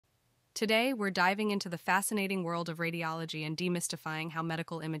Today, we're diving into the fascinating world of radiology and demystifying how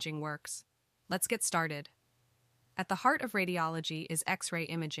medical imaging works. Let's get started. At the heart of radiology is X-ray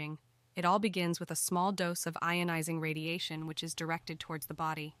imaging. It all begins with a small dose of ionizing radiation which is directed towards the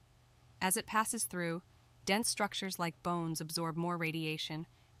body. As it passes through, dense structures like bones absorb more radiation,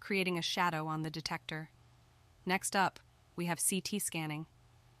 creating a shadow on the detector. Next up, we have CT scanning.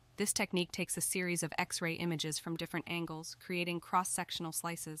 This technique takes a series of X-ray images from different angles, creating cross-sectional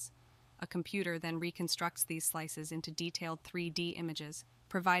slices. A computer then reconstructs these slices into detailed 3D images,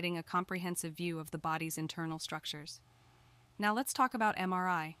 providing a comprehensive view of the body's internal structures. Now let's talk about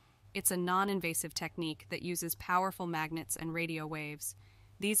MRI. It's a non-invasive technique that uses powerful magnets and radio waves.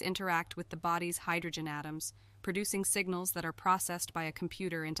 These interact with the body's hydrogen atoms, producing signals that are processed by a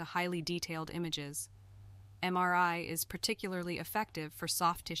computer into highly detailed images. MRI is particularly effective for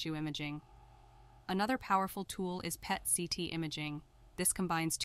soft tissue imaging. Another powerful tool is PET-CT imaging. This combines